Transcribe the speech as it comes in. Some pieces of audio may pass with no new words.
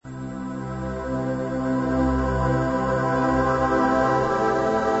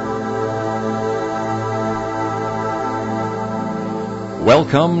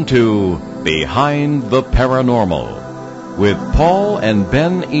Welcome to Behind the Paranormal with Paul and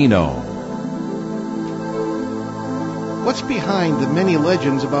Ben Eno. What's behind the many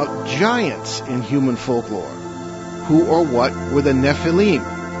legends about giants in human folklore? Who or what were the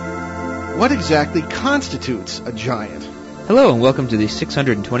Nephilim? What exactly constitutes a giant? Hello and welcome to the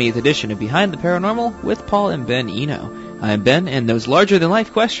 620th edition of Behind the Paranormal with Paul and Ben Eno. I'm Ben, and those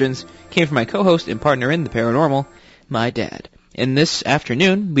larger-than-life questions came from my co-host and partner in the paranormal, my dad. And this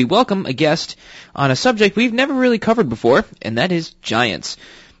afternoon, we welcome a guest on a subject we've never really covered before, and that is giants.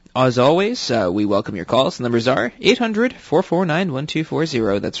 As always, we welcome your calls. The numbers are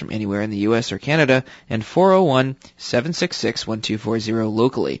 800-449-1240. That's from anywhere in the U.S. or Canada, and 401-766-1240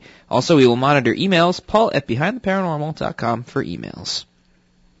 locally. Also, we will monitor emails, paul@behindtheparanormal.com for emails.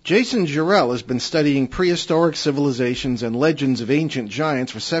 Jason Jarrell has been studying prehistoric civilizations and legends of ancient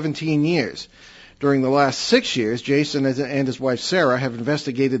giants for 17 years. During the last 6 years, Jason and his wife Sarah have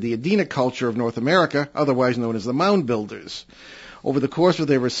investigated the Adena culture of North America, otherwise known as the Mound Builders. Over the course of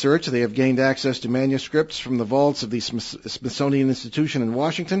their research, they have gained access to manuscripts from the vaults of the Smithsonian Institution in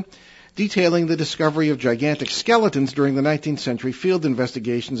Washington, detailing the discovery of gigantic skeletons during the 19th century field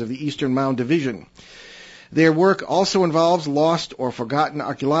investigations of the Eastern Mound Division. Their work also involves lost or forgotten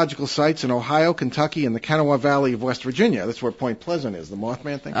archaeological sites in Ohio, Kentucky, and the Kanawha Valley of West Virginia. That's where Point Pleasant is, the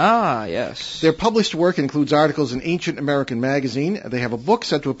Mothman thing. Ah, yes. Their published work includes articles in Ancient American Magazine. They have a book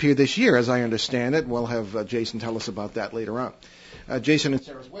set to appear this year, as I understand it. We'll have Jason tell us about that later on. Jason and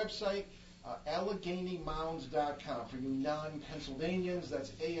Sarah's website, AlleghenyMounds.com. For you non-Pennsylvanians,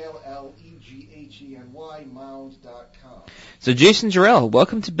 that's ALLEGHENY Mounds.com. So, Jason Jarrell,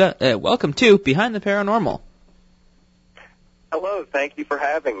 welcome to Behind the Paranormal. Hello, thank you for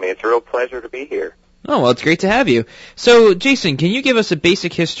having me. It's a real pleasure to be here. Oh, well, it's great to have you. So, Jason, can you give us a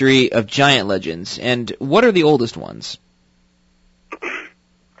basic history of giant legends, and what are the oldest ones?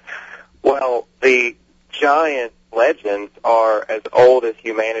 Well, the giant legends are as old as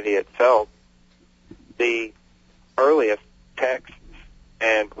humanity itself. The earliest texts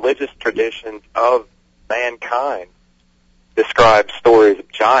and religious traditions of mankind describe stories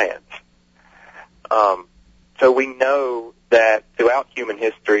of giants. So we know that throughout human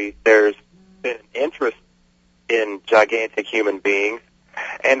history there's been an interest in gigantic human beings.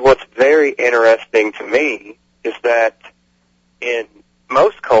 And what's very interesting to me is that in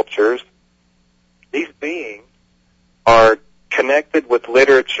most cultures, these beings are connected with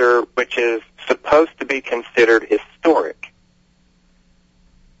literature which is supposed to be considered historic.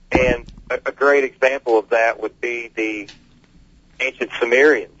 And a great example of that would be the ancient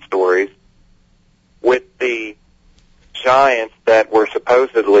Sumerian stories with the giants that were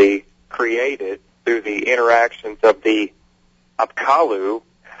supposedly created through the interactions of the Apkallu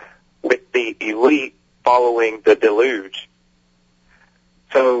with the elite following the deluge.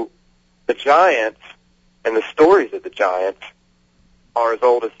 So the giants and the stories of the giants are as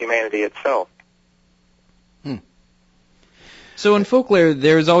old as humanity itself. So in folklore,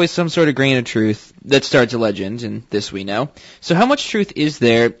 there is always some sort of grain of truth that starts a legend, and this we know. So how much truth is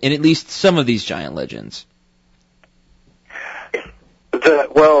there in at least some of these giant legends? The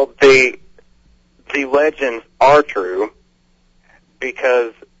legends are true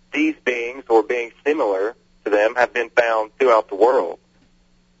because these beings, or beings similar to them, have been found throughout the world.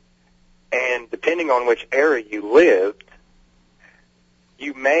 And depending on which era you lived,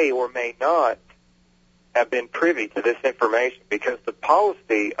 you may or may not have been privy to this information, because the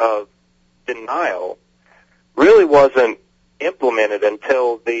policy of denial really wasn't implemented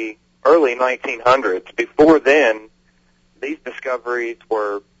until the early 1900s. Before then, these discoveries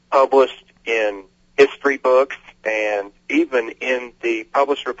were published in history books and even in the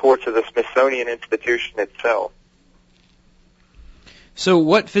published reports of the Smithsonian Institution itself. So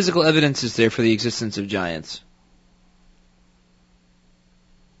what physical evidence is there for the existence of giants?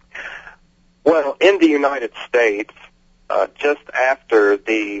 Well, in the United States, just after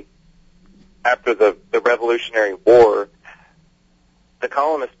the Revolutionary War, the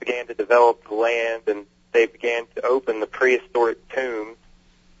colonists began to develop the land, and they began to open the prehistoric tombs,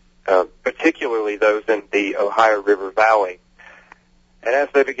 particularly those in the Ohio River Valley. And as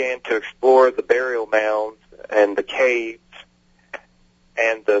they began to explore the burial mounds and the caves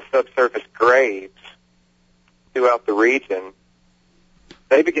and the subsurface graves throughout the region,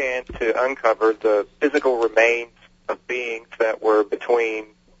 they began to uncover the physical remains of beings that were between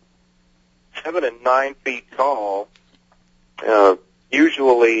 7 and 9 feet tall.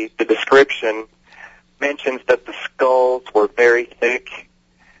 Usually the description mentions that the skulls were very thick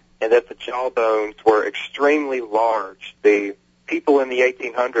and that the jawbones were extremely large. The people in the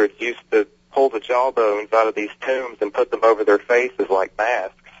 1800s used to pull the jawbones out of these tombs and put them over their faces like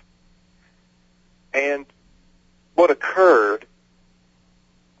masks. And what occurred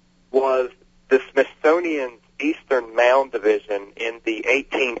was the Smithsonian's Eastern Mound Division in the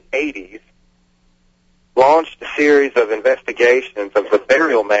 1880s launched a series of investigations of the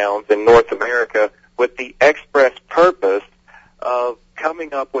burial mounds in North America with the express purpose of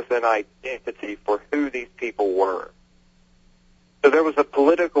coming up with an identity for who these people were. So there was a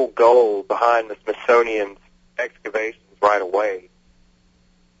political goal behind the Smithsonian's excavations right away,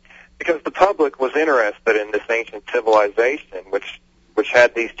 because the public was interested in this ancient civilization, which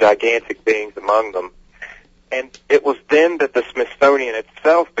had these gigantic beings among them. And it was then that the Smithsonian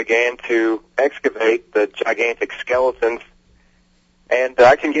itself began to excavate the gigantic skeletons. And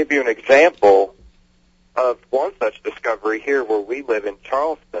I can give you an example of one such discovery here where we live in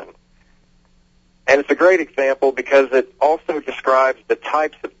Charleston. And it's a great example because it also describes the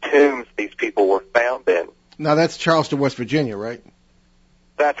types of tombs these people were found in. Now, that's Charleston, West Virginia, right?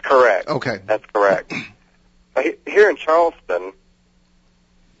 That's correct. Okay. That's correct. Here in Charleston,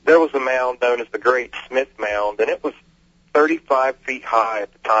 there was a mound known as the Great Smith Mound, and it was 35 feet high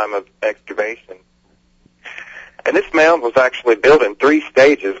at the time of excavation. And this mound was actually built in 3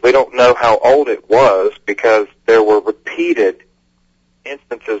 stages. We don't know how old it was because there were repeated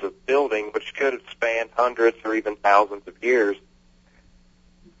instances of building which could have spanned hundreds or even thousands of years.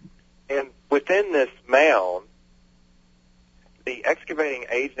 And within this mound, the excavating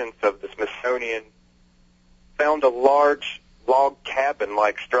agents of the Smithsonian found a large log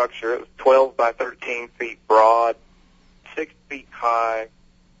cabin-like structure. It was 12 by 13 feet broad, 6 feet high,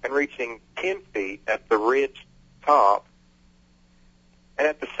 and reaching 10 feet at the ridge top. And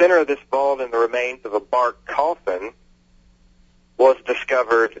at the center of this vault, in the remains of a bark coffin, was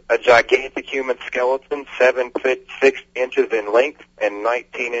discovered a gigantic human skeleton, 7 feet 6 inches in length and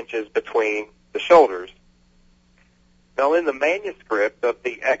 19 inches between the shoulders. Now, in the manuscript of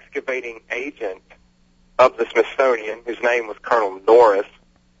the excavating agent of the Smithsonian, whose name was Colonel Norris,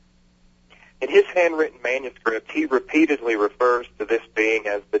 in his handwritten manuscript, he repeatedly refers to this being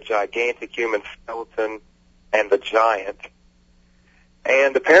as the gigantic human skeleton and the giant.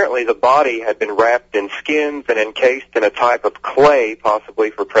 And apparently the body had been wrapped in skins and encased in a type of clay, possibly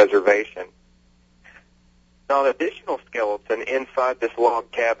for preservation. Now, an additional skeleton inside this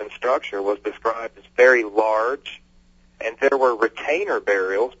log cabin structure was described as very large, and there were retainer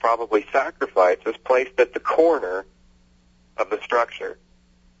burials, probably sacrifices, placed at the corner of the structure.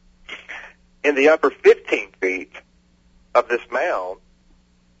 In the upper 15 feet of this mound,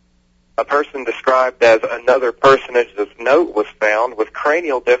 a person described as another personage of note was found with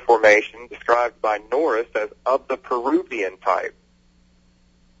cranial deformation described by Norris as of the Peruvian type.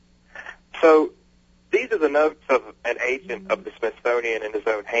 So these are the notes of an agent of the Smithsonian in his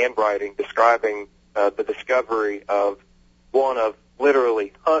own handwriting describing the discovery of one of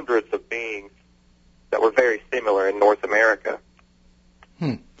literally hundreds of beings that were very similar in North America.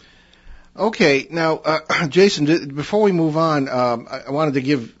 Okay, now, Jason, before we move on, I wanted to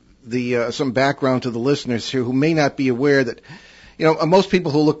give some background to the listeners here who may not be aware that, most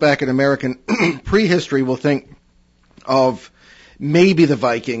people who look back at American prehistory will think of maybe the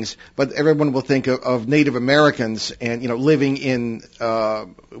Vikings, but everyone will think of Native Americans and, living in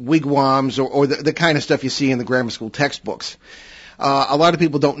wigwams or the kind of stuff you see in the grammar school textbooks. A lot of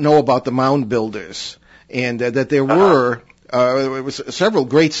people don't know about the mound builders and that there were several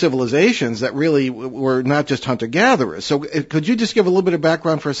great civilizations that really were not just hunter-gatherers. So could you just give a little bit of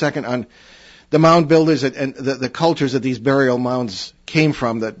background for a second on the mound builders and the cultures that these burial mounds came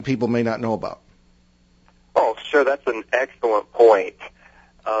from that people may not know about? Oh, sure. That's an excellent point.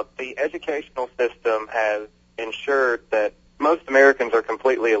 The educational system has ensured that most Americans are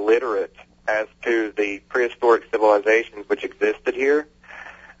completely illiterate as to the prehistoric civilizations which existed here.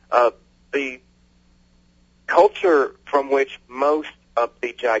 The culture from which most of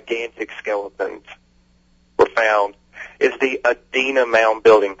the gigantic skeletons were found is the Adena mound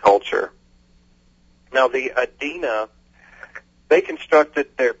building culture. Now, the Adena, they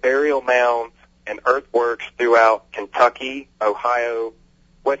constructed their burial mounds and earthworks throughout Kentucky, Ohio,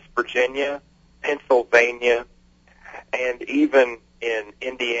 West Virginia, Pennsylvania, and even in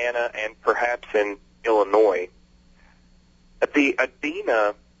Indiana and perhaps in Illinois. The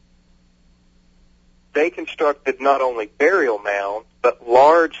Adena, they constructed not only burial mounds, but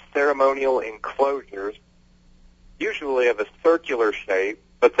large ceremonial enclosures, usually of a circular shape,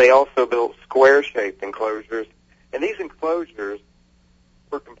 but they also built square-shaped enclosures. And these enclosures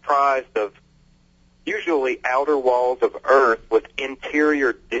were comprised of usually outer walls of earth with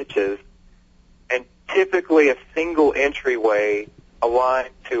interior ditches and typically a single entryway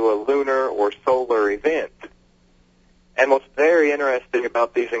aligned to a lunar or solar event. And what's very interesting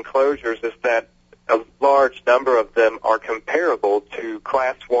about these enclosures is that a large number of them are comparable to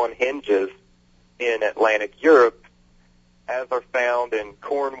Class 1 hinges in Atlantic Europe, as are found in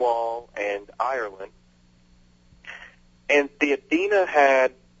Cornwall and Ireland. And the Adena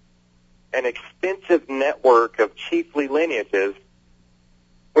had an extensive network of chiefly lineages,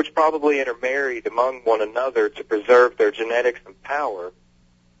 which probably intermarried among one another to preserve their genetics and power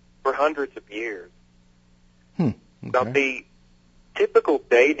for hundreds of years. Okay. Now, the typical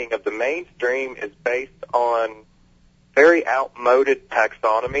dating of the mainstream is based on very outmoded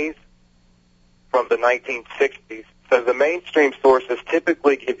taxonomies from the 1960s. So the mainstream sources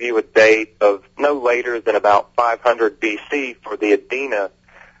typically give you a date of no later than about 500 BC for the Adena,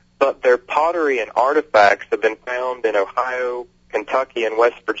 but their pottery and artifacts have been found in Ohio, Kentucky, and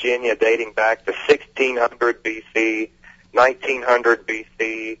West Virginia dating back to 1600 BC, 1900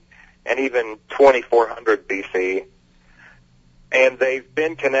 BC, and even 2400 BC. And they've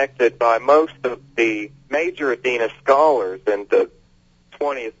been connected by most of the major Adena scholars in the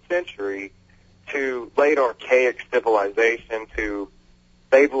 20th century to late archaic civilizations who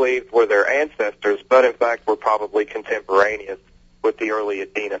they believed were their ancestors, but in fact were probably contemporaneous with the early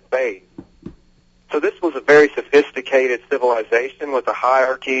Adena phase. So this was a very sophisticated civilization with a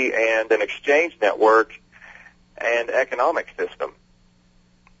hierarchy and an exchange network and economic system.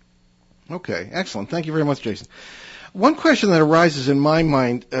 Okay, excellent. Thank you very much, Jason. One question that arises in my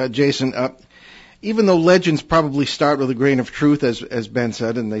mind, Jason, even though legends probably start with a grain of truth, as Ben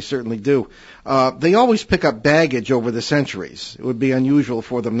said, and they certainly do, they always pick up baggage over the centuries. It would be unusual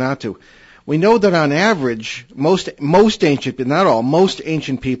for them not to. We know that on average, most ancient, but not all, most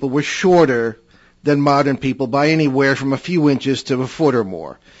ancient people were shorter than modern people by anywhere from a few inches to a foot or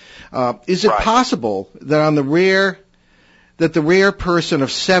more. Is it possible that the rare person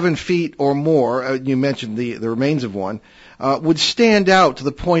of 7 feet or more, you mentioned the remains of one, would stand out to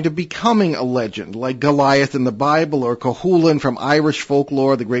the point of becoming a legend, like Goliath in the Bible or Cuchulainn from Irish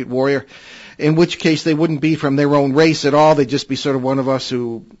folklore, the great warrior, in which case they wouldn't be from their own race at all. They'd just be sort of one of us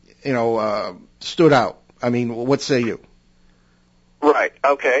who, stood out. I mean, what say you? Right.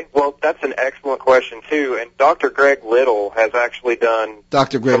 Okay. Well, that's an excellent question, too. And Dr. Greg Little has actually done...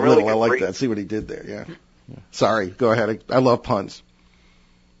 Dr. Greg really Little, I like that. See what he did there, yeah. Sorry, go ahead. I love puns.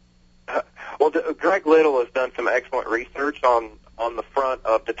 Well, Greg Little has done some excellent research on the front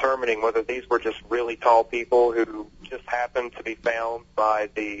of determining whether these were just really tall people who just happened to be found by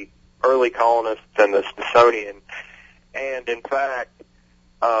the early colonists and the Smithsonian. And, in fact,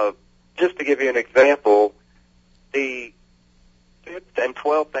 just to give you an example, the 5th and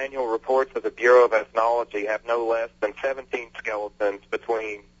 12th annual reports of the Bureau of Ethnology have no less than 17 skeletons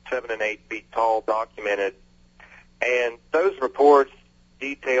between 7 and 8 feet tall documented. And those reports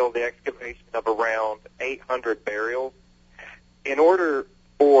detail the excavation of around 800 burials. In order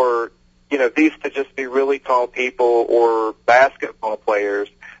for, these to just be really tall people or basketball players,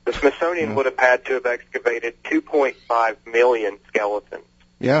 the Smithsonian would have had to have excavated 2.5 million skeletons.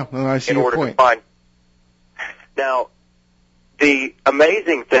 Yeah, well, I see your point. To find. Now, the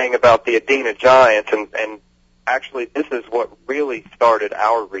amazing thing about the Adena giants, and actually this is what really started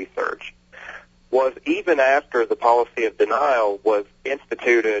our research, was even after the policy of denial was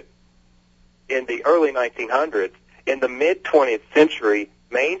instituted in the early 1900s, in the mid-20th century,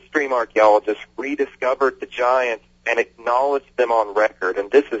 mainstream archaeologists rediscovered the giants and acknowledged them on record, and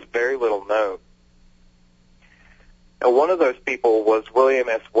this is very little known. Now, one of those people was William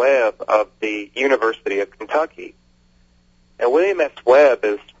S. Webb of the University of Kentucky. And William S. Webb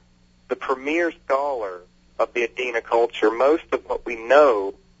is the premier scholar of the Adena culture. Most of what we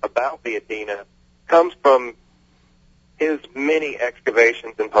know about the Adena comes from his many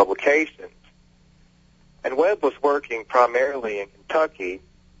excavations and publications. And Webb was working primarily in Kentucky,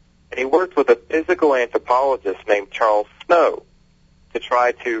 and he worked with a physical anthropologist named Charles Snow to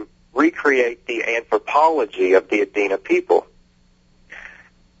try to recreate the anthropology of the Adena people.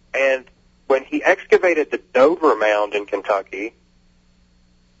 And when he excavated the Dover Mound in Kentucky,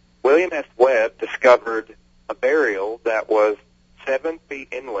 William S. Webb discovered a burial that was 7 feet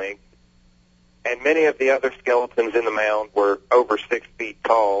in length, and many of the other skeletons in the mound were over 6 feet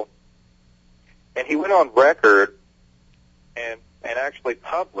tall. And he went on record and actually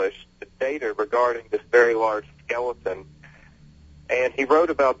published the data regarding this very large skeleton. And he wrote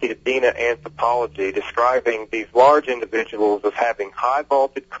about the Adena anthropology, describing these large individuals as having high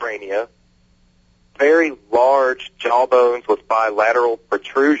vaulted crania, very large jawbones with bilateral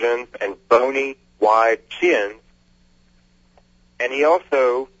protrusions, and bony, wide chins. And he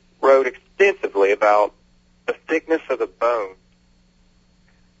also wrote extensively about the thickness of the bone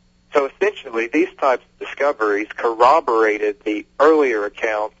So essentially, these types of discoveries corroborated the earlier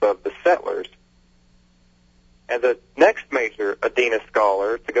accounts of the settlers. And the next major Adena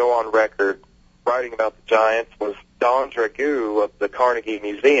scholar to go on record writing about the giants was Don Dragoo of the Carnegie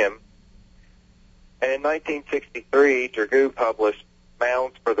Museum. And in 1963, Dragoo published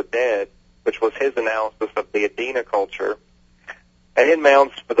Mounds for the Dead, which was his analysis of the Adena culture. And in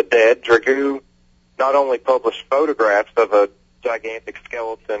Mounds for the Dead, Dragoo not only published photographs of a gigantic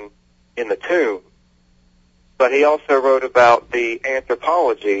skeleton in the tomb, but he also wrote about the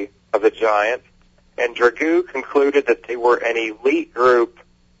anthropology of the giants, and Dragoo concluded that they were an elite group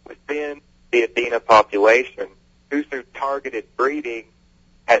within the Adena population who, through targeted breeding,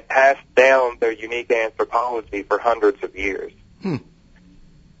 had passed down their unique anthropology for hundreds of years.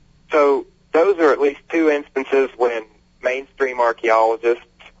 So those are at least two instances when mainstream archaeologists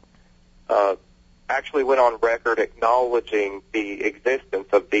actually went on record acknowledging the existence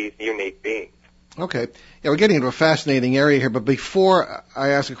of these unique beings. Okay. Yeah, we're getting into a fascinating area here, but before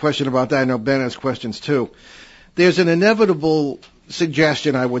I ask a question about that, I know Ben has questions too. There's an inevitable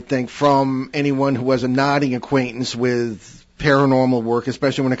suggestion, I would think, from anyone who has a nodding acquaintance with paranormal work,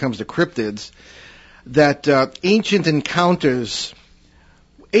 especially when it comes to cryptids, that ancient encounters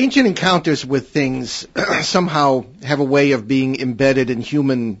with things somehow have a way of being embedded in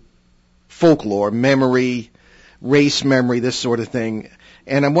human folklore, memory, race memory, this sort of thing.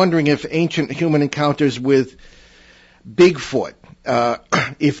 And I'm wondering if ancient human encounters with Bigfoot,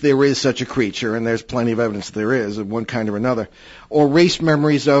 if there is such a creature, and there's plenty of evidence there is, of one kind or another, or race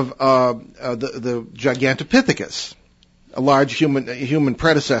memories of the Gigantopithecus, a large human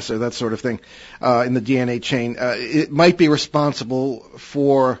predecessor, that sort of thing, in the DNA chain, it might be responsible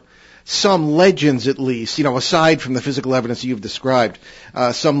for some legends, at least, aside from the physical evidence you've described,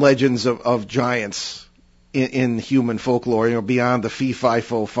 some legends of giants in human folklore, beyond the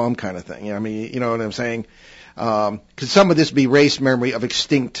fee-fi-fo-fum kind of thing. I mean, you know what I'm saying? Could some of this be race memory of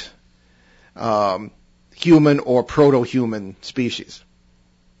extinct human or proto-human species?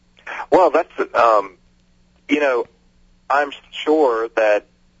 Well, that's, I'm sure that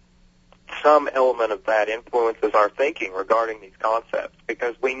some element of that influences our thinking regarding these concepts,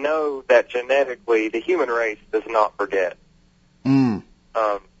 because we know that genetically the human race does not forget.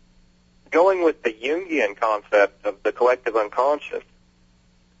 Going with the Jungian concept of the collective unconscious,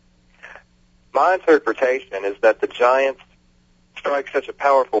 my interpretation is that the giants strike such a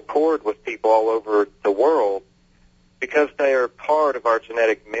powerful chord with people all over the world because they are part of our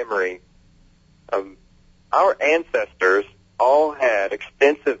genetic memory. Our ancestors all had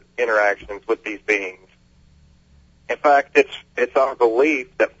extensive interactions with these beings. In fact, it's our belief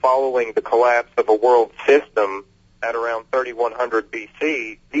that following the collapse of a world system at around 3100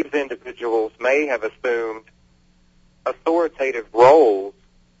 BC, these individuals may have assumed authoritative roles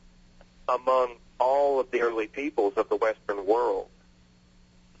among all of the early peoples of the Western world.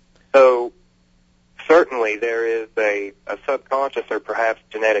 So certainly there is a subconscious or perhaps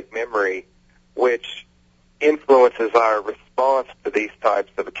genetic memory which influences our response to these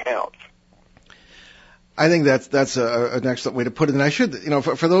types of accounts. I think that's an excellent way to put it. And I should,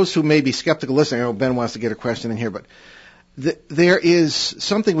 for those who may be skeptical listening, I know Ben wants to get a question in here, but there is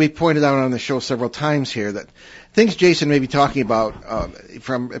something we pointed out on the show several times here, that things Jason may be talking about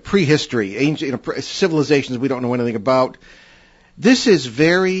from prehistory, ancient civilizations we don't know anything about. This is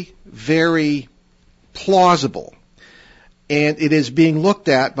very, very plausible, and it is being looked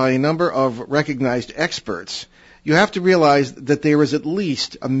at by a number of recognized experts. You have to realize that there is at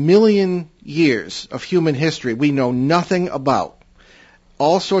least 1 million years of human history we know nothing about.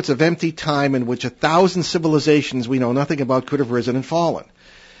 All sorts of empty time in which 1,000 civilizations we know nothing about could have risen and fallen.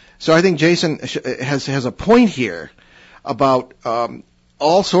 So I think Jason has a point here about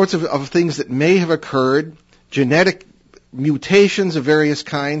all sorts of things that may have occurred, genetic mutations of various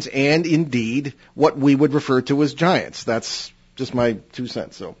kinds, and indeed what we would refer to as giants. That's just my 2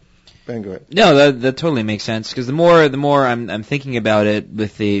 cents. So, Ben, go ahead. No, that totally makes sense, because the more I'm thinking about it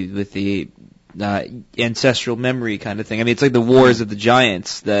with the ancestral memory kind of thing. I mean, it's like the wars of the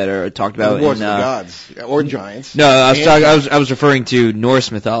giants that are talked about. The wars of the gods or giants. No, I was referring to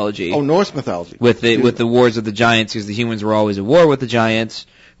Norse mythology. Oh, Norse mythology. With the wars of the giants, because the humans were always at war with the giants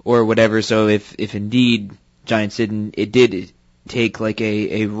or whatever. So if indeed giants did take like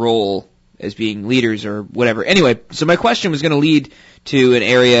a role as being leaders or whatever. Anyway, so my question was going to lead to an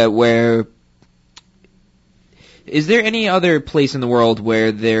area where, is there any other place in the world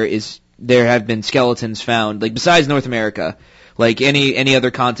where there have been skeletons found, like besides North America, like any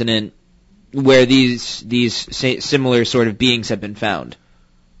other continent where these similar sort of beings have been found?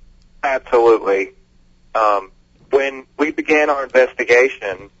 Absolutely. When we began our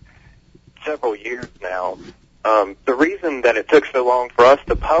investigation, several years now. The reason that it took so long for us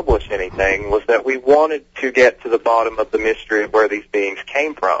to publish anything was that we wanted to get to the bottom of the mystery of where these beings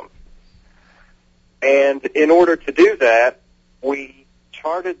came from. And in order to do that, we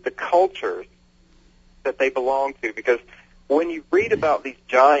charted the cultures that they belong to, because when you read about these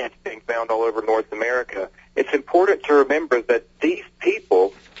giants being found all over North America, it's important to remember that these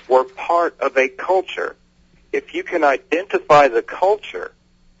people were part of a culture. If you can identify the culture,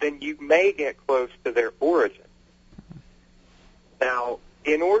 then you may get close to their origin. Now,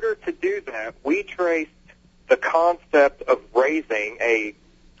 in order to do that, we traced the concept of raising a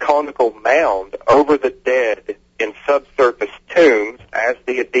conical mound over the dead in subsurface tombs, as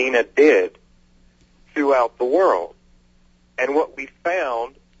the Adena did, throughout the world. And what we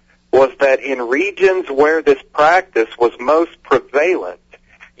found was that in regions where this practice was most prevalent,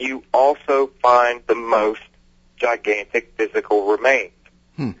 you also find the most gigantic physical remains.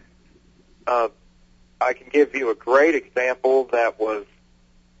 I can give you a great example that was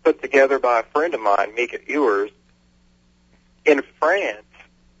put together by a friend of mine, Mika Ewers. In France,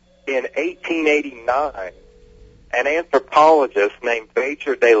 in 1889, an anthropologist named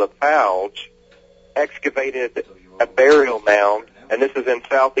Vacher de la Pauge excavated a burial mound, and this is in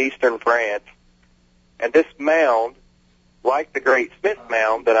southeastern France. And this mound, like the Great Smith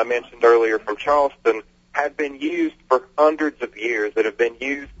Mound that I mentioned earlier from Charleston, had been used for hundreds of years. It had been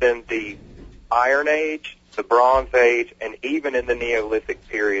used in the Iron Age, the Bronze Age, and even in the Neolithic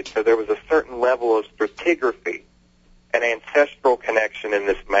period. So there was a certain level of stratigraphy, an ancestral connection in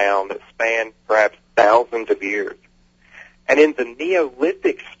this mound that spanned perhaps thousands of years. And in the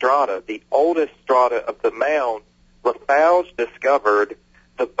Neolithic strata, the oldest strata of the mound, Lapauge discovered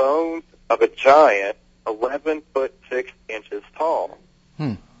the bones of a giant 11 foot 6 inches tall.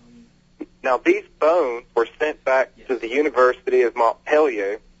 Now, these bones were sent back to the University of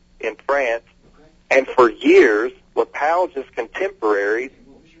Montpellier in France, and for years, Lapauge's contemporaries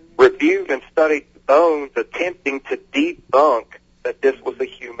reviewed and studied the bones, attempting to debunk that this was a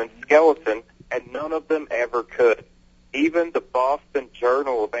human skeleton, and none of them ever could. Even the Boston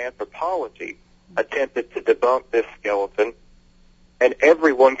Journal of Anthropology attempted to debunk this skeleton, and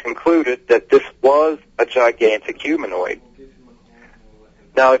everyone concluded that this was a gigantic humanoid.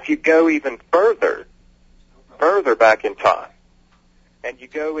 Now, if you go even further back in time, and you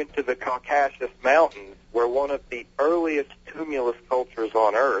go into the Caucasus Mountains, where one of the earliest tumulus cultures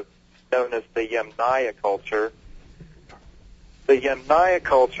on Earth, known as the Yamnaya culture,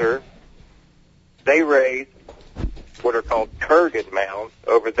 they raised what are called kurgan mounds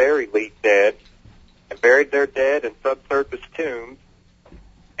over their elite dead and buried their dead in subsurface tombs.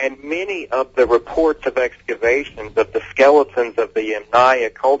 And many of the reports of excavations of the skeletons of the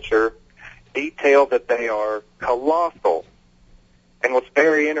Yamnaya culture detail that they are colossal. And what's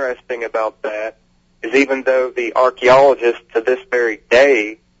very interesting about that is, even though the archaeologists to this very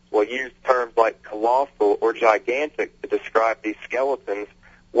day will use terms like colossal or gigantic to describe these skeletons,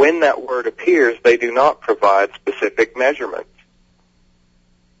 when that word appears, they do not provide specific measurements.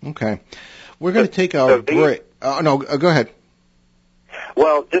 Okay. We're going to take a break. Go ahead.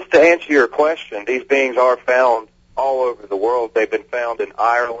 Well, just to answer your question, these beings are found all over the world. They've been found in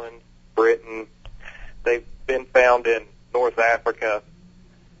Ireland, Britain. They've been found in North Africa.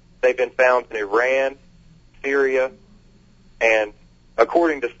 They've been found in Iran, Syria, and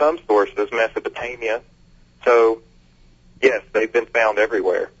according to some sources, Mesopotamia. So, yes, they've been found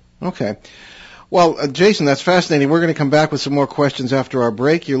everywhere. Okay. Well, Jason, that's fascinating. We're going to come back with some more questions after our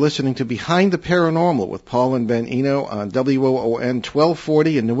break. You're listening to Behind the Paranormal with Paul and Ben Eno on WOON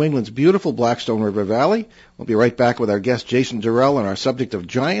 1240 in New England's beautiful Blackstone River Valley. We'll be right back with our guest Jason Durrell on our subject of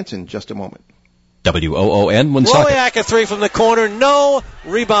giants in just a moment. WOON Woonsocket. Loyak a three from the corner. No.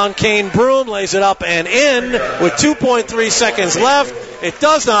 Rebound, Kane Broom lays it up and in with 2.3 seconds left. It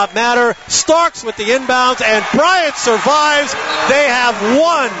does not matter. Starks with the inbounds, and Bryant survives. They have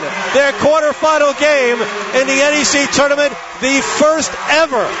won their quarterfinal game in the NEC tournament, the first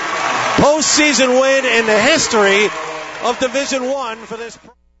ever postseason win in the history of Division I for this.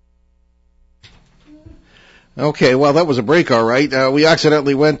 Okay, well, that was a break, all right. We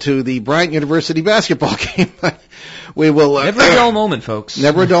accidentally went to the Bryant University basketball game. We will never a dull moment, folks.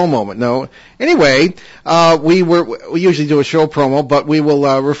 Never a dull moment. No. Anyway, we usually do a show promo, but we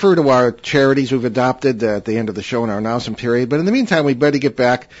will refer to our charities we've adopted at the end of the show in our announcement period. But in the meantime, we better get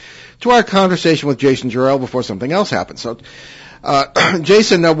back to our conversation with Jason Durrell before something else happens. So,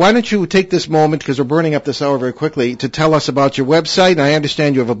 Jason, why don't you take this moment, because we're burning up this hour very quickly, to tell us about your website. And I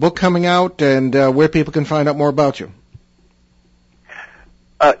understand you have a book coming out, and where people can find out more about you.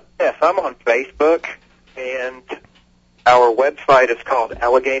 Yes, I'm on Facebook, and Our website is called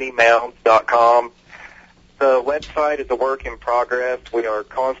AlleghenyMounds.com. The website is a work in progress. We are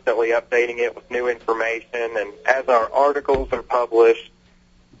constantly updating it with new information, and as our articles are published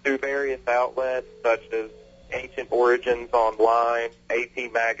through various outlets such as Ancient Origins Online,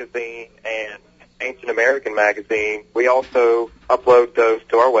 AP Magazine, and Ancient American Magazine, we also upload those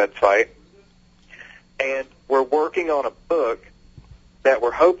to our website. And we're working on a book that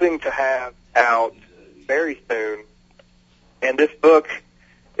we're hoping to have out very soon. And this book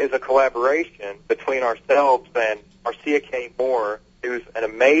is a collaboration between ourselves and Marcia K. Moore, who's an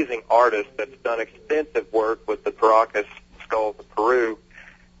amazing artist that's done extensive work with the Paracas skulls of Peru.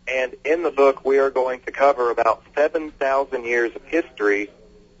 And in the book, we are going to cover about 7,000 years of history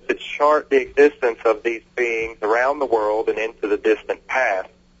to chart the existence of these beings around the world and into the distant past.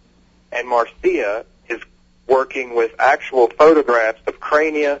 And Marcia is working with actual photographs of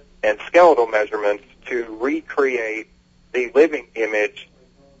crania and skeletal measurements to recreate the living image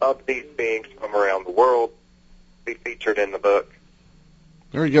of these beings from around the world be featured in the book.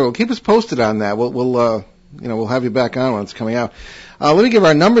 There you go. Well, keep us posted on that. We'll have you back on when it's coming out. Let me give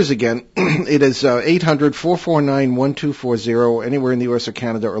our numbers again. It is 800-449-1240, anywhere in the U.S. or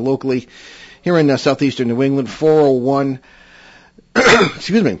Canada or locally. Here in southeastern New England,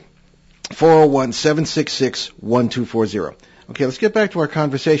 401-766-1240. Okay, let's get back to our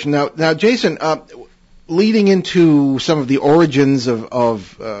conversation. Now, Jason, leading into some of the origins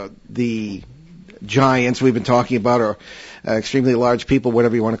of the giants we've been talking about, or extremely large people,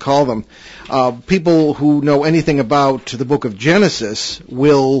 whatever you want to call them, people who know anything about the book of Genesis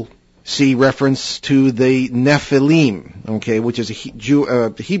will see reference to the Nephilim, okay, which is a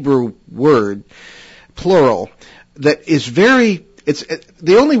Hebrew word, plural, that is it's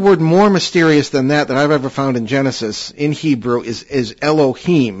the only word more mysterious than that I've ever found in Genesis in Hebrew is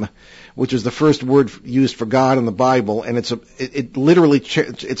Elohim, which is the first word used for God in the Bible, and it's a plural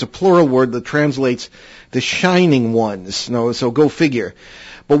word that translates the shining ones. So go figure.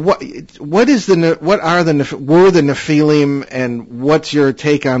 But were the Nephilim, and what's your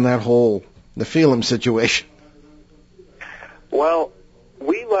take on that whole Nephilim situation? Well,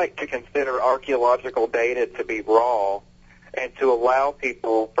 we like to consider archaeological data to be raw, and to allow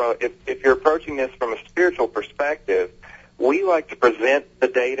people, if you're approaching this from a spiritual perspective, we like to present the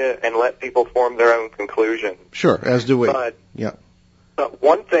data and let people form their own conclusions. Sure, as do we. But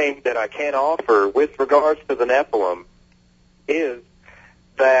one thing that I can offer with regards to the Nephilim is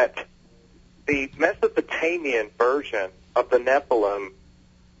that the Mesopotamian version of the Nephilim,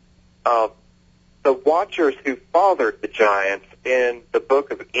 the watchers who fathered the giants in the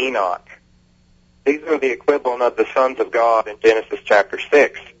book of Enoch, these are the equivalent of the sons of God in Genesis chapter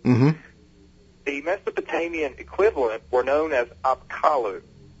 6. Mm-hmm. The Mesopotamian equivalent were known as Apkallu.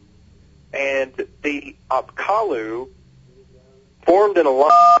 And the Apkallu formed an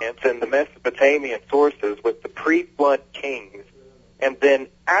alliance in the Mesopotamian sources with the pre-flood kings. And then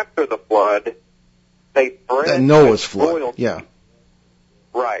after the flood, they bred Noah's flood, royalty. yeah.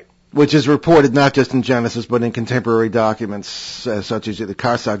 Right. Which is reported not just in Genesis, but in contemporary documents such as the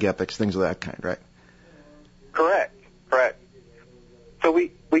Karsag epics, things of that kind, right? Correct. So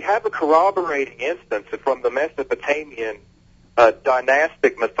we have a corroborating instance from the Mesopotamian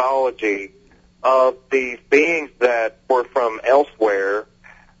dynastic mythology of these beings that were from elsewhere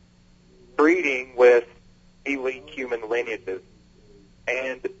breeding with elite human lineages.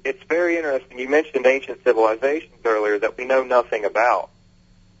 And it's very interesting. You mentioned ancient civilizations earlier that we know nothing about.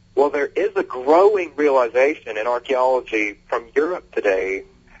 Well, there is a growing realization in archaeology from Europe today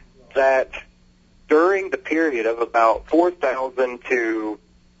that during the period of about 4,000 to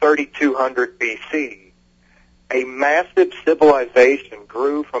 3,200 BC, a massive civilization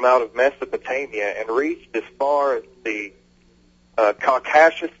grew from out of Mesopotamia and reached as far as the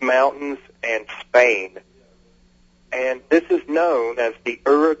Caucasus Mountains and Spain. And this is known as the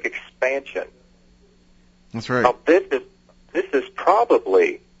Uruk expansion. That's right. Now, this is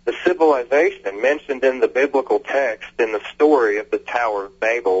probably the civilization mentioned in the biblical text in the story of the Tower of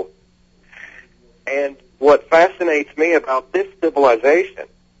Babel. And what fascinates me about this civilization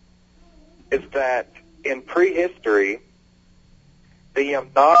is that in prehistory, the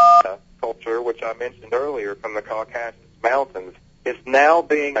Yamnaya culture, which I mentioned earlier from the Caucasus Mountains, is now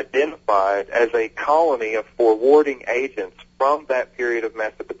being identified as a colony of forwarding agents from that period of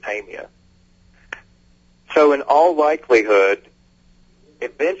Mesopotamia. So in all likelihood,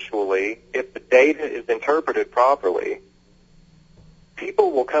 eventually, if the data is interpreted properly,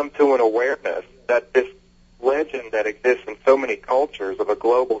 people will come to an awareness that this legend that exists in so many cultures of a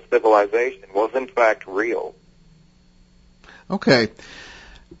global civilization was in fact real. Okay.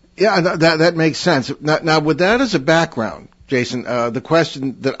 Yeah, that makes sense. Now, with that as a background, Jason, the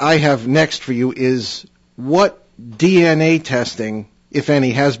question that I have next for you is what DNA testing, if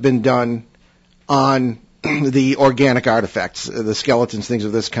any, has been done on the organic artifacts, the skeletons, things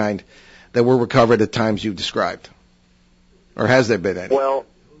of this kind, that were recovered at times you've described? Or has there been any? Well,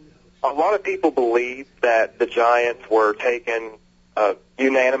 a lot of people believe that the giants were taken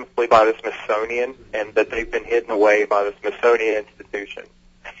unanimously by the Smithsonian and that they've been hidden away by the Smithsonian Institution.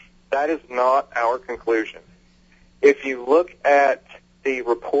 That is not our conclusion. If you look at the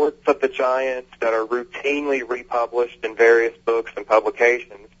reports of the giants that are routinely republished in various books and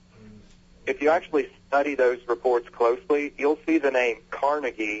publications, if you actually study those reports closely, you'll see the name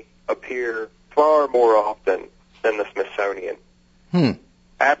Carnegie appear far more often than the Smithsonian.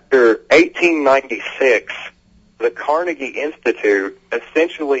 After 1896, the Carnegie Institute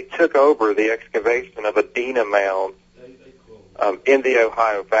essentially took over the excavation of a Dina mound in the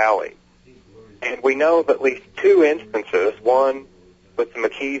Ohio Valley. And we know of at least two instances, one with the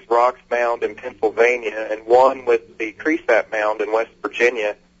McKees Rocks Mound in Pennsylvania and one with the Cresap Mound in West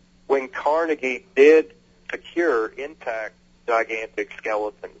Virginia, when Carnegie did secure intact gigantic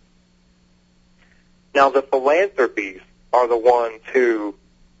skeletons. Now, the philanthropies are the ones who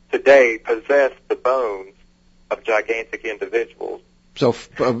today possess the bones of gigantic individuals. So,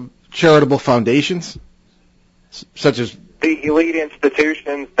 charitable foundations, such as the elite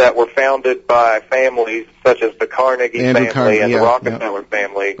institutions that were founded by families such as the Carnegie family and the Rockefeller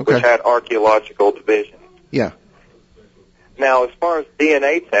family, which had archaeological divisions. Yeah. Now, as far as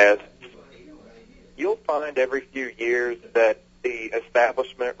DNA tests, you'll find every few years that the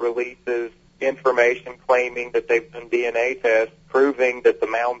establishment releases information claiming that they've done DNA tests proving that the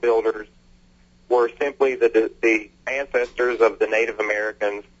mound builders were simply the ancestors of the Native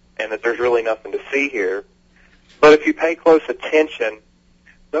Americans and that there's really nothing to see here. But if you pay close attention,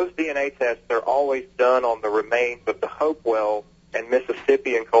 those DNA tests are always done on the remains of the Hopewell and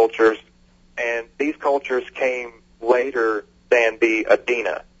Mississippian cultures, and these cultures came later than the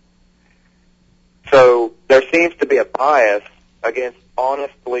Adena. So there seems to be a bias against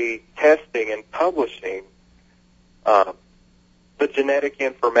honestly testing and publishing the genetic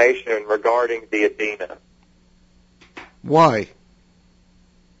information regarding the Adena. Why?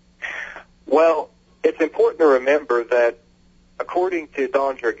 Well, it's important to remember that, according to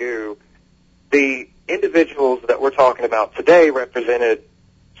Don Dragoo, the individuals that we're talking about today represented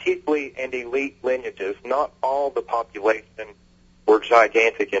chiefly and elite lineages. Not all the population were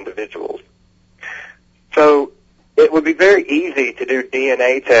gigantic individuals. So it would be very easy to do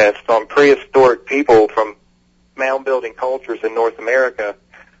DNA tests on prehistoric people from mound-building cultures in North America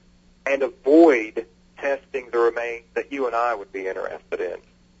and avoid testing the remains that you and I would be interested in.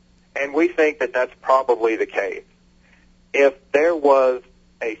 And we think that that's probably the case. If there was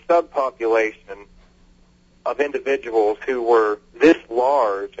a subpopulation of individuals who were this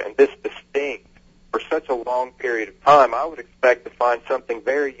large and this distinct for such a long period of time, I would expect to find something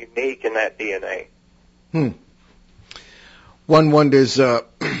very unique in that DNA. One wonders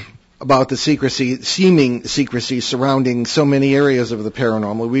about the seeming secrecy surrounding so many areas of the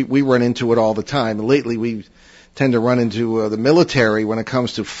paranormal. We run into it all the time. Lately, we tend to run into the military when it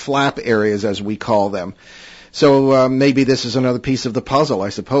comes to flap areas, as we call them. So maybe this is another piece of the puzzle, I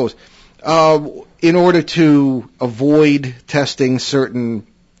suppose. In order to avoid testing certain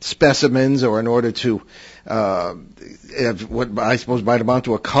specimens, or in order to have what I suppose might amount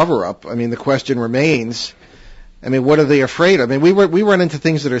to a cover-up, I mean, the question remains, I mean, what are they afraid of? I mean, we run into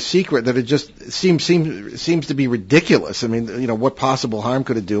things that are secret that it just seems to be ridiculous. I mean, you know, what possible harm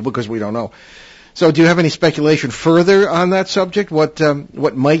could it do? Because we don't know. So, do you have any speculation further on that subject? What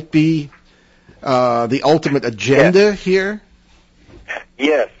might be the ultimate agenda here?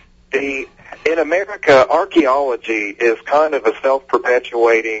 Yes. In America, archaeology is kind of a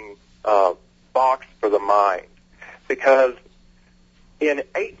self-perpetuating box for the mind, because in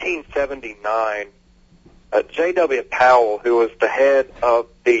 1879, J.W. Powell, who was the head of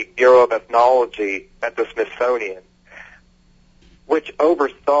the Bureau of Ethnology at the Smithsonian, which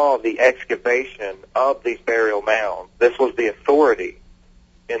oversaw the excavation of these burial mounds, this was the authority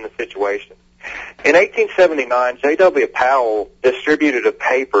in the situation. In 1879, J.W. Powell distributed a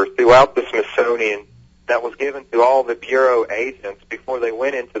paper throughout the Smithsonian that was given to all the Bureau agents before they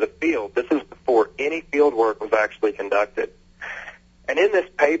went into the field. This is before any field work was actually conducted. And in this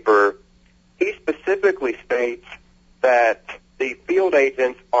paper, he specifically states that the field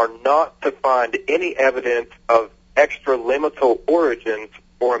agents are not to find any evidence of extralimital origins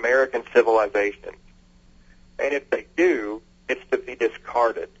for American civilization. And if they do, it's to be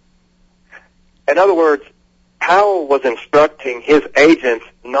discarded. In other words, Powell was instructing his agents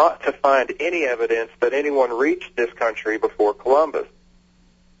not to find any evidence that anyone reached this country before Columbus.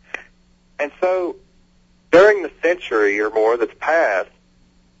 And so, during the century or more that's passed,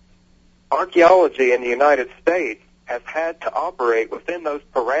 archaeology in the United States has had to operate within those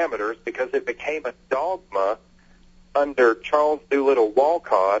parameters because it became a dogma under Charles Doolittle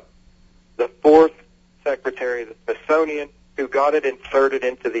Walcott, the fourth Secretary of the Smithsonian, who got it inserted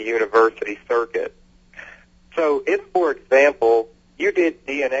into the university circuit. So if, for example, you did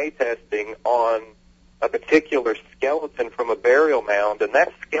DNA testing on a particular skeleton from a burial mound, and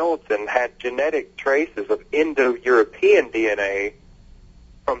that skeleton had genetic traces of Indo-European DNA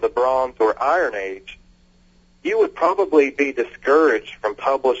from the Bronze or Iron Age, you would probably be discouraged from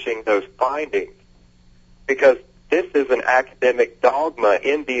publishing those findings because this is an academic dogma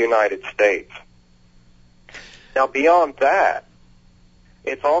in the United States. Now, beyond that,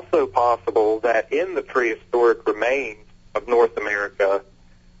 it's also possible that in the prehistoric remains of North America,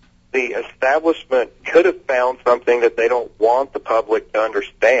 the establishment could have found something that they don't want the public to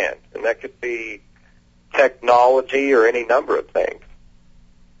understand, and that could be technology or any number of things.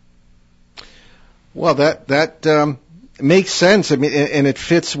 Well, that makes sense. I mean, and it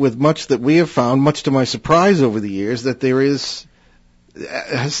fits with much that we have found, much to my surprise over the years, that there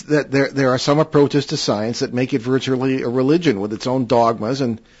are some approaches to science that make it virtually a religion with its own dogmas,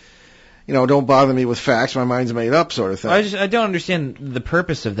 and don't bother me with facts, my mind's made up sort of thing. I don't understand the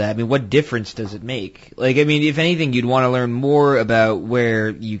purpose of that. I mean, what difference does it make? Like, I mean, if anything, you'd want to learn more about where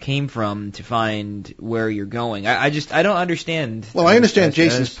you came from to find where you're going. I don't understand. Well, I understand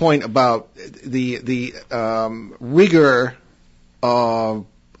Jason's point about the rigor of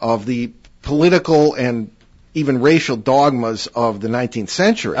the political and even racial dogmas of the 19th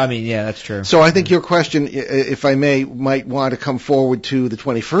century. I mean, yeah, that's true. So I think your question, if I may, might want to come forward to the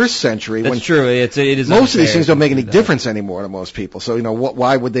 21st century. That's true. It is most of these things don't make any difference anymore to most people. So,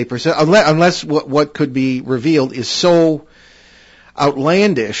 why would they pursue, unless what could be revealed is so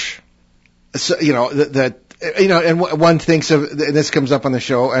outlandish, so, and one thinks of, and this comes up on the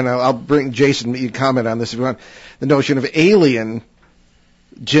show, and I'll bring Jason, you comment on this if you want, the notion of alien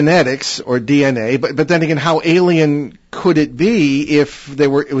genetics or DNA, but then again, how alien could it be if it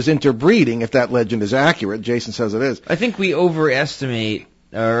was interbreeding, if that legend is accurate? Jason says it is. I think we overestimate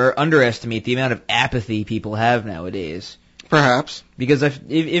or underestimate the amount of apathy people have nowadays. Perhaps. Because if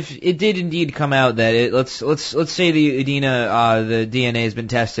it did indeed come out that let's say the DNA has been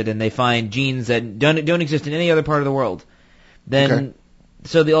tested and they find genes that don't exist in any other part of the world, then okay.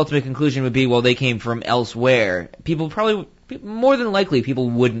 So the ultimate conclusion would be, well, they came from elsewhere. More than likely, people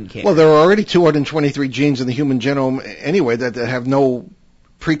wouldn't care. Well, there are already 223 genes in the human genome anyway that have no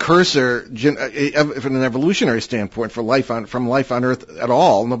precursor from an evolutionary standpoint from life on Earth at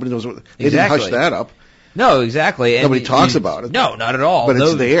all. Nobody knows what. They didn't hush that up. No, exactly. Nobody talks about it. No, not at all. But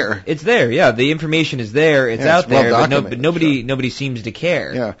it's there. It's there, yeah. The information is there. It's out there, but nobody seems to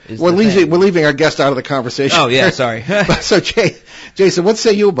care. Yeah. We're leaving our guest out of the conversation. Oh, yeah, sorry. So, Jason, what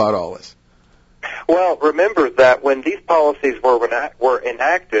say you about all this? Well, remember that when these policies were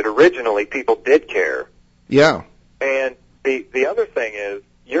enacted originally, people did care. Yeah. And the other thing is,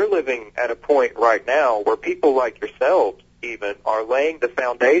 you're living at a point right now where people like yourselves even are laying the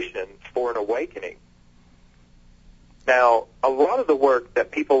foundations for an awakening. Now, a lot of the work that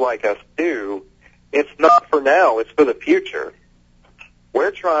people like us do, it's not for now, it's for the future.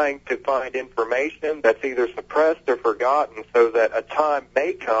 We're trying to find information that's either suppressed or forgotten so that a time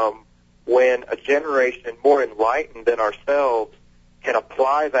may come when a generation more enlightened than ourselves can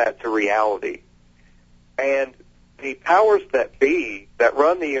apply that to reality. And the powers that be that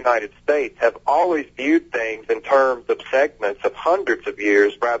run the United States have always viewed things in terms of segments of hundreds of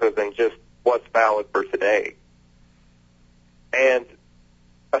years rather than just what's valid for today. And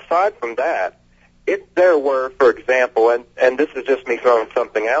aside from that, if there were, for example, and this is just me throwing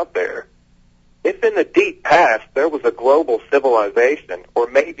something out there, if in the deep past there was a global civilization, or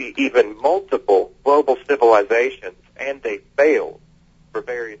maybe even multiple global civilizations, and they failed for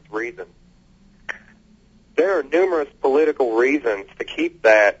various reasons, there are numerous political reasons to keep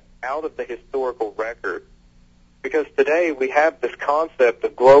that out of the historical record. Because today we have this concept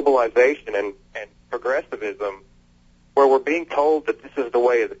of globalization and progressivism where we're being told that this is the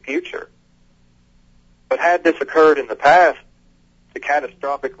way of the future. But had this occurred in the past, it's a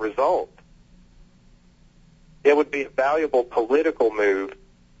catastrophic result. It would be a valuable political move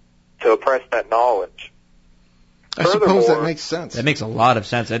to oppress that knowledge. I suppose that makes sense. That makes a lot of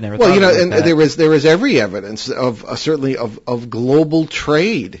sense. I'd never thought about that. Well, there is every evidence of certainly of global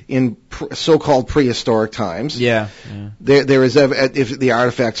trade in so-called prehistoric times. Yeah. There is, if the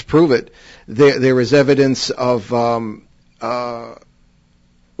artifacts prove it. there is evidence of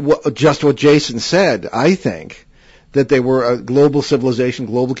just what Jason said, I think, that they were a global civilization,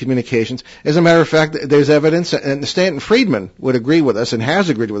 global communications. As a matter of fact, there's evidence, and Stanton Friedman would agree with us and has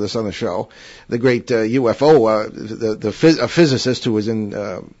agreed with us on the show, the great UFO, a physicist who is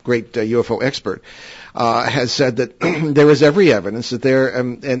a great UFO expert, has said that there is every evidence that there,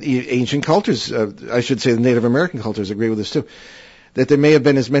 and ancient cultures, I should say the Native American cultures agree with this too, that there may have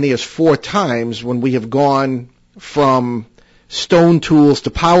been as many as 4 times when we have gone from stone tools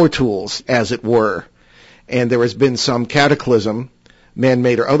to power tools, as it were, and there has been some cataclysm,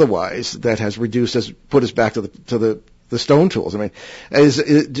 man-made or otherwise, that has put us back to the stone tools. I mean,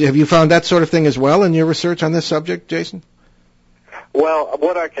 have you found that sort of thing as well in your research on this subject, Jason? Well,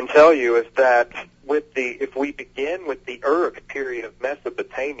 what I can tell you is that if we begin with the Uruk period of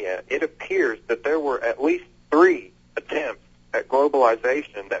Mesopotamia, it appears that there were at least 3 attempts at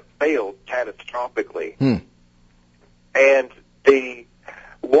globalization that failed catastrophically. And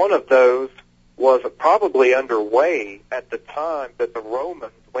one of those was probably underway at the time that the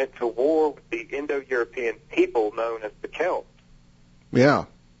Romans went to war with the Indo-European people known as the Celts. Yeah.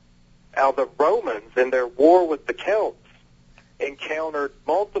 Now, the Romans, in their war with the Celts, encountered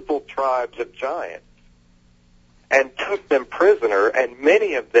multiple tribes of giants and took them prisoner, and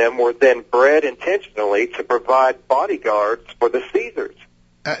many of them were then bred intentionally to provide bodyguards for the Caesars.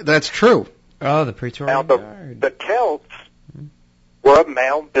 That's true. Oh, the Praetorian Guard. The Celts were a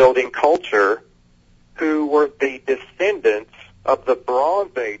mound-building culture who were the descendants of the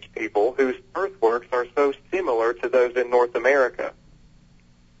Bronze Age people whose earthworks are so similar to those in North America.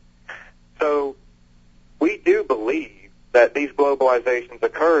 So we do believe that these globalizations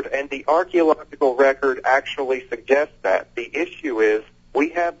occurred, and the archaeological record actually suggests that. The issue is we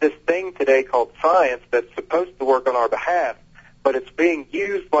have this thing today called science that's supposed to work on our behalf, but it's being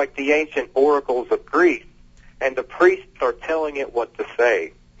used like the ancient oracles of Greece, and the priests are telling it what to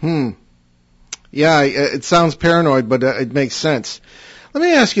say. Yeah, it sounds paranoid, but it makes sense. Let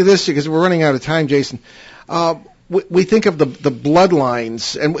me ask you this, because we're running out of time, Jason. We think of the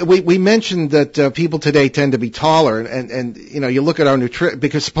bloodlines, and we mentioned that people today tend to be taller, and you know, you look at our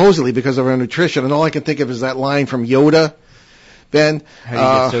supposedly because of our nutrition, and all I can think of is that line from Yoda, Ben,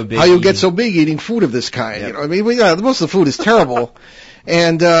 how you get so big eating food of this kind. Yep. You know, I mean, most of the food is terrible,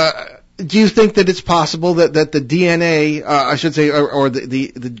 and do you think that it's possible that the DNA, I should say, or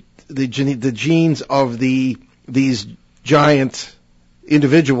the genes of these giant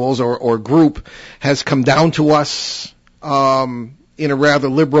individuals or group has come down to us in a rather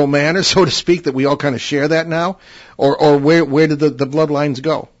liberal manner, so to speak, that we all kind of share that now? Or where did the bloodlines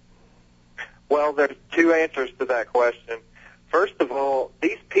go? Well, there's 2 answers to that question. First of all,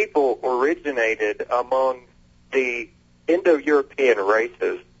 these people originated among the Indo-European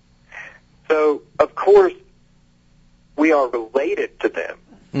races. So, of course, we are related to them.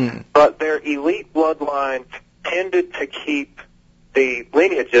 But their elite bloodlines tended to keep the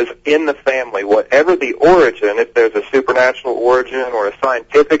lineages in the family. Whatever the origin, if there's a supernatural origin or a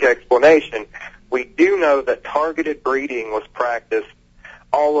scientific explanation, we do know that targeted breeding was practiced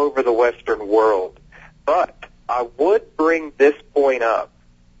all over the Western world. But I would bring this point up,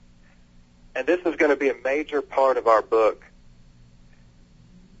 and this is going to be a major part of our book.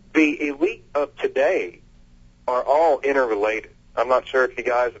 The elite of today are all interrelated. I'm not sure if you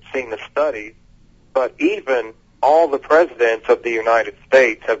guys have seen the studies, but even all the presidents of the United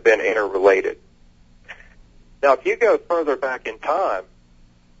States have been interrelated. Now, if you go further back in time,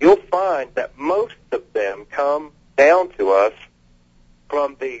 you'll find that most of them come down to us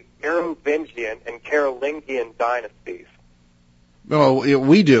from the Merovingian and Carolingian dynasties. Oh,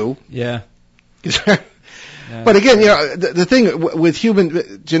 we do. Yeah. But again, you know, the thing with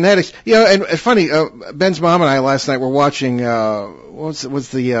human genetics, you know, and it's funny, Ben's mom and I last night were watching, what's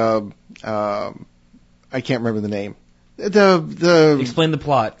the I can't remember the name. Explain the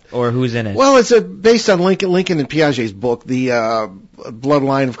plot, or who's in it. Well, it's based on Lincoln and Piaget's book, the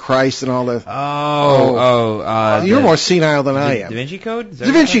Bloodline of Christ and all that. You're more senile than I am. Da Vinci Code?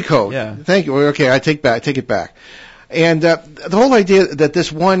 Da Vinci Code. Yeah. Thank you. Okay, I take it back. And the whole idea that this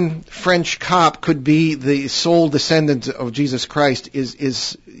one French cop could be the sole descendant of Jesus Christ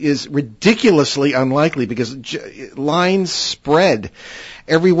is ridiculously unlikely, because lines spread.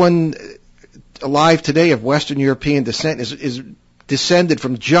 Everyone alive today of Western European descent is descended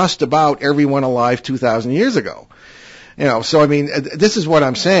from just about everyone alive 2,000 years ago. You know, so I mean, this is what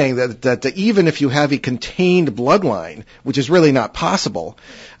I'm saying, that even if you have a contained bloodline, which is really not possible,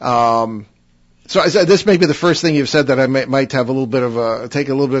 so this may be the first thing you've said that I might have a little bit of take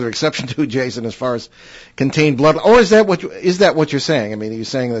a little bit of exception to, Jason, as far as contained blood. Or is that what you're saying? I mean, are you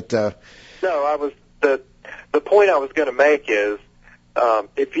saying that No, the point I was going to make is,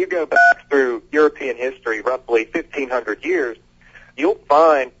 if you go back through European history, roughly 1,500 years, you'll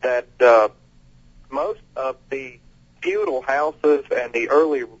find that most of the feudal houses and the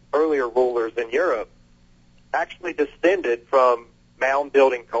earlier rulers in Europe actually descended from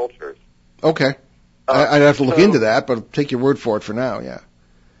mound-building cultures. Okay. I'd have to look into that, but I'll take your word for it for now, yeah.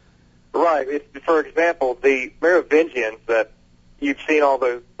 Right. For example, the Merovingians, that you've seen all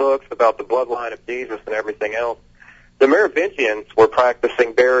those books about the bloodline of Jesus and everything else, the Merovingians were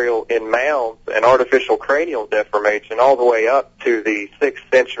practicing burial in mounds and artificial cranial deformation all the way up to the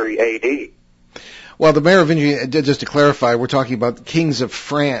 6th century A.D. Well, the Merovingian, just to clarify, we're talking about kings of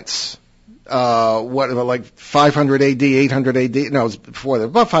France. Like 500 AD, 800 AD? No, it was before that.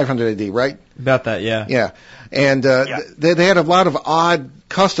 About 500 AD, right? About that, yeah. Yeah. And they had a lot of odd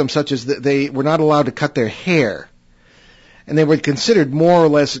customs, such as they were not allowed to cut their hair. And they were considered more or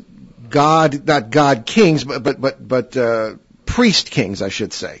less not God kings, but priest kings, I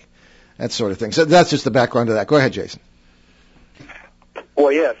should say. That sort of thing. So that's just the background to that. Go ahead, Jason.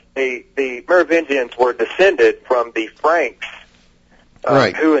 Well, yes, the Merovingians were descended from the Franks,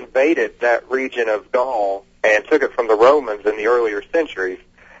 right, who invaded that region of Gaul and took it from the Romans in the earlier centuries.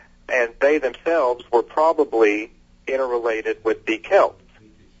 And they themselves were probably interrelated with the Celts.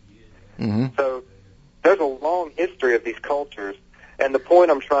 Mm-hmm. So there's a long history of these cultures. And the point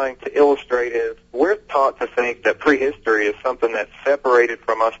I'm trying to illustrate is we're taught to think that prehistory is something that's separated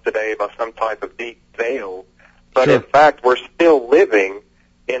from us today by some type of deep veil. But Sure. in fact, we're still living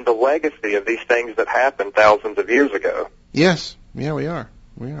in the legacy of these things that happened thousands of years ago. Yes. Yeah, we are.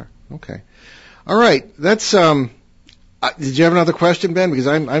 We are. Okay. All right. That's, did you have another question, Ben? Because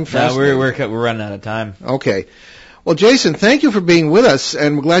I'm fascinated. No, we're running out of time. Okay. Well, Jason, thank you for being with us,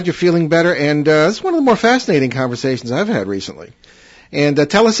 and we're glad you're feeling better. And this is one of the more fascinating conversations I've had recently. And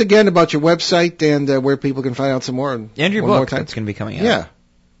tell us again about your website and where people can find out some more. And your book that's going to be coming out. Yeah.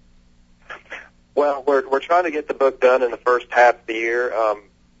 Well, we're trying to get the book done in the first half of the year.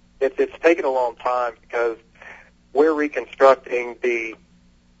 It's taken a long time because we're reconstructing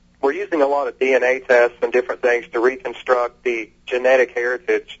we're using a lot of DNA tests and different things to reconstruct the genetic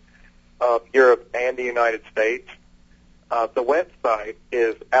heritage of Europe and the United States. The website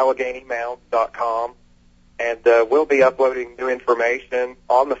is AlleghenyMounds.com, and we'll be uploading new information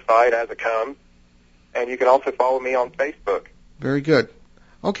on the site as it comes. And you can also follow me on Facebook. Very good.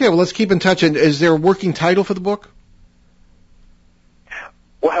 Okay, well, let's keep in touch. And is there a working title for the book?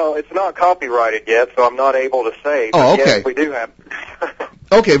 Well, it's not copyrighted yet, so I'm not able to say. Oh, okay. Yes, we do have.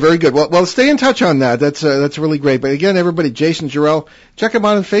 Okay, very good. Well, stay in touch on that. That's really great. But again, everybody, Jason Jarrell, check him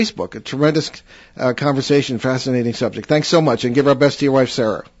out on Facebook. A tremendous conversation, fascinating subject. Thanks so much, and give our best to your wife,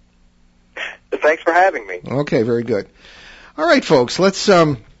 Sarah. Thanks for having me. Okay, very good. All right, folks, let's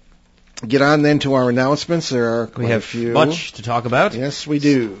get on then to our announcements. There are quite a few. Much to talk about. Yes, we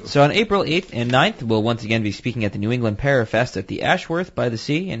do. So on April 8th and 9th, we'll once again be speaking at the New England Parafest at the Ashworth by the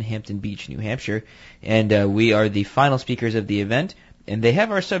Sea in Hampton Beach, New Hampshire. And we are the final speakers of the event. And they have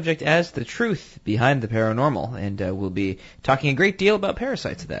our subject as the truth behind the paranormal, and we'll be talking a great deal about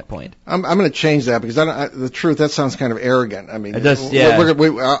parasites at that point. I'm going to change that because the truth, that sounds kind of arrogant. I mean, it does, yeah.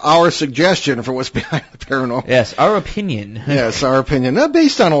 Our suggestion for what's behind the paranormal. Yes, our opinion. Yes, our opinion,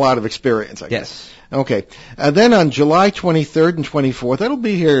 based on a lot of experience, I guess. Yes. Okay. Then on July 23rd and 24th, that'll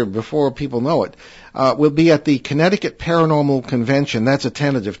be here before people know it, we'll be at the Connecticut Paranormal Convention. That's a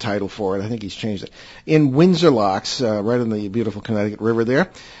tentative title for it. I think he's changed it. In Windsor Locks, right on the beautiful Connecticut River there.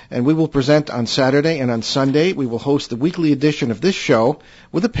 And we will present on Saturday, and on Sunday we will host the weekly edition of this show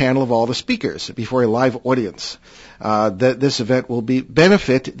with a panel of all the speakers before a live audience. This event will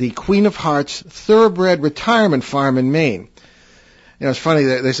benefit the Queen of Hearts Thoroughbred Retirement Farm in Maine. You know, it's funny,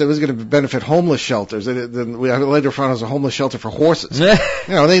 they said it was going to benefit homeless shelters. Then we later found it was a homeless shelter for horses.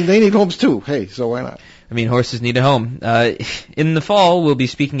 You know, they need homes too. Hey, so why not? I mean, horses need a home. In the fall, we'll be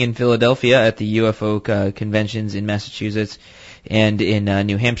speaking in Philadelphia at the UFO conventions in Massachusetts and in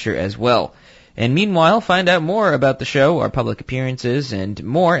New Hampshire as well. And meanwhile, find out more about the show, our public appearances, and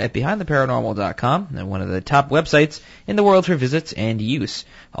more at BehindTheParanormal.com, one of the top websites in the world for visits and use.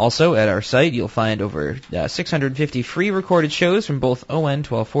 Also, at our site, you'll find over 650 free recorded shows from both ON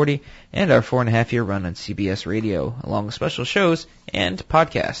 1240 and our 4.5-year run on CBS Radio, along with special shows and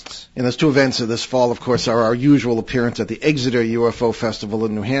podcasts. And those two events this fall, of course, are our usual appearance at the Exeter UFO Festival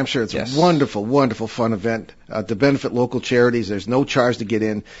in New Hampshire. It's a wonderful, wonderful, fun event to benefit local charities. There's no charge to get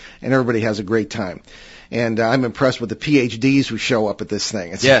in, and everybody has a great time. And I'm impressed with the PhDs who show up at this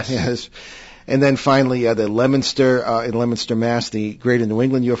thing. Yes. And then finally, the Leominster, in Leominster, Mass., the Greater New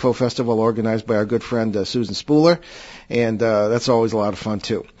England UFO Festival, organized by our good friend Susan Spooler. And that's always a lot of fun,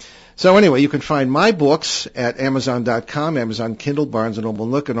 too. So anyway, you can find my books at Amazon.com, Amazon Kindle, Barnes & Noble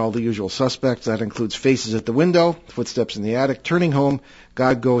Nook, and all the usual suspects. That includes Faces at the Window, Footsteps in the Attic, Turning Home,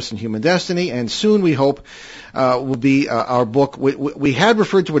 God, Ghosts, and Human Destiny. And soon, we hope, will be our book. We had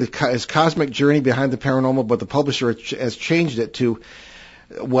referred to it as Cosmic Journey Behind the Paranormal, but the publisher has changed it to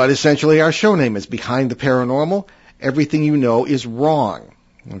what essentially our show name is, Behind the Paranormal. Everything you know is wrong,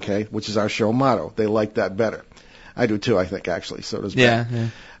 okay, which is our show motto. They like that better. I do too, I think, actually. So does Ben. Yeah.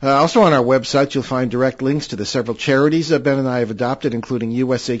 Also on our website, you'll find direct links to the several charities that Ben and I have adopted, including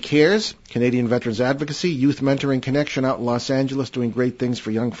USA Cares, Canadian Veterans Advocacy, Youth Mentoring Connection out in Los Angeles, doing great things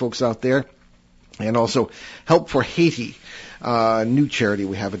for young folks out there, and also Help for Haiti, new charity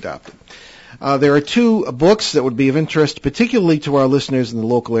we have adopted. There are two books that would be of interest, particularly to our listeners in the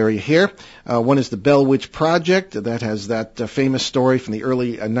local area here. One is the Bell Witch Project, that has that famous story from the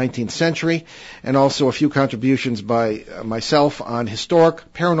early 19th century, and also a few contributions by myself on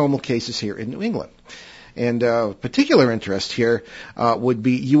historic paranormal cases here in New England. And particular interest here would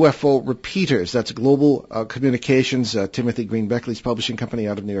be UFO Repeaters. That's Global Communications, Timothy Green Beckley's publishing company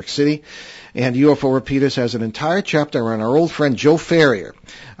out of New York City. And UFO Repeaters has an entire chapter on our old friend Joe Ferrier,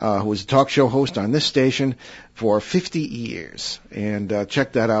 who was a talk show host on this station for 50 years. And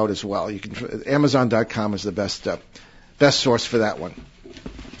check that out as well. You can Amazon.com is the best source for that one.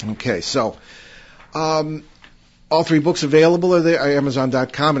 Okay, so all three books available are there at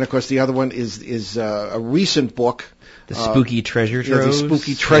Amazon.com, and of course the other one is a recent book. The Spooky Treasure Troves. The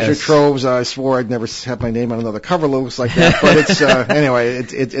Spooky Treasure Troves. I swore I'd never have my name on another cover that looks like that, but it's anyway,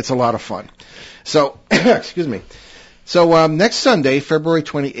 it's a lot of fun. So, excuse me. So next Sunday, February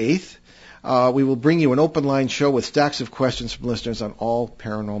 28th, we will bring you an open line show with stacks of questions from listeners on all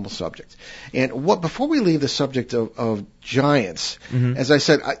paranormal subjects. And before we leave the subject of giants, as I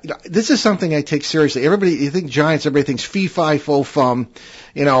said, this is something I take seriously. You think giants, everybody thinks fee, fi, fo, fum,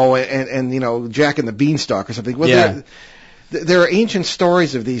 and Jack and the Beanstalk or something. Well, yeah. There are ancient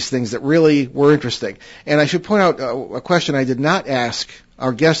stories of these things that really were interesting. And I should point out a question I did not ask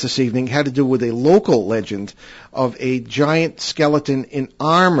our guest this evening had to do with a local legend of a giant skeleton in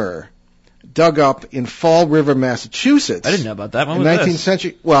armor dug up in Fall River, Massachusetts. I didn't know about that. When was in 19th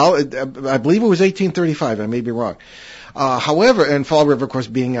century. Well, I believe it was 1835. I may be wrong. However, and Fall River, of course,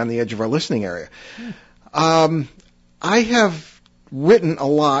 being on the edge of our listening area. I have written a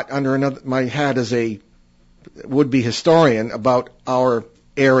lot under my hat as a would-be historian about our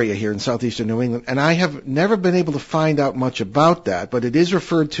area here in southeastern New England, and I have never been able to find out much about that, but it is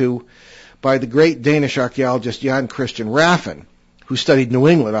referred to by the great Danish archaeologist Jan Christian Raffen, who studied New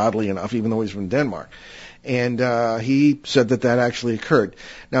England, oddly enough, even though he's from Denmark. And he said that actually occurred.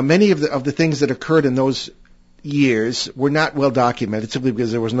 Now, many of the things that occurred in those years were not well documented, simply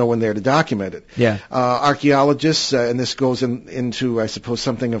because there was no one there to document it. Yeah. Archaeologists, and this goes into, I suppose,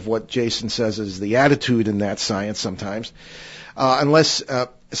 something of what Jason says is the attitude in that science sometimes, unless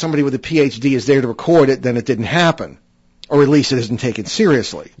somebody with a PhD is there to record it, then it didn't happen. Or at least it isn't taken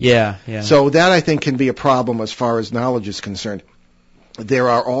seriously. Yeah. So that, I think, can be a problem as far as knowledge is concerned. There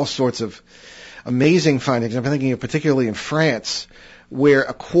are all sorts of amazing findings. I'm thinking of particularly in France, where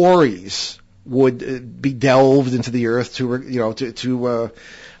quarries would be delved into the earth to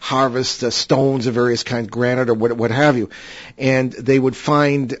harvest stones of various kinds, granite or what have you, and they would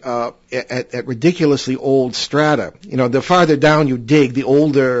find at ridiculously old strata. The farther down you dig, the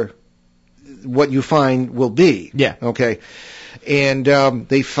older what you find will be. Yeah. Okay. And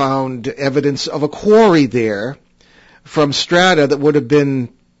they found evidence of a quarry there from strata that would have been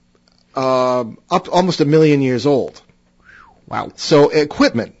up almost 1 million years old. Wow. So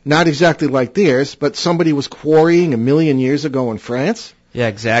equipment, not exactly like theirs, but somebody was quarrying 1 million years ago in France. Yeah,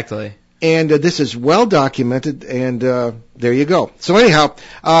 exactly. And this is well documented, and there you go. So anyhow,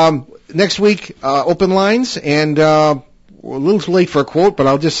 next week, open lines, and we're a little too late for a quote, but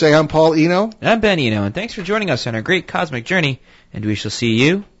I'll just say I'm Paul Eno. And I'm Ben Eno, and thanks for joining us on our great cosmic journey, and we shall see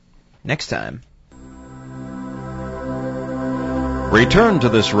you next time. Return to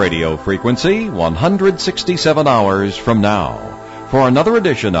this radio frequency 167 hours from now for another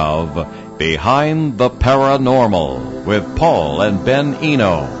edition of Behind the Paranormal with Paul and Ben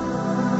Eno.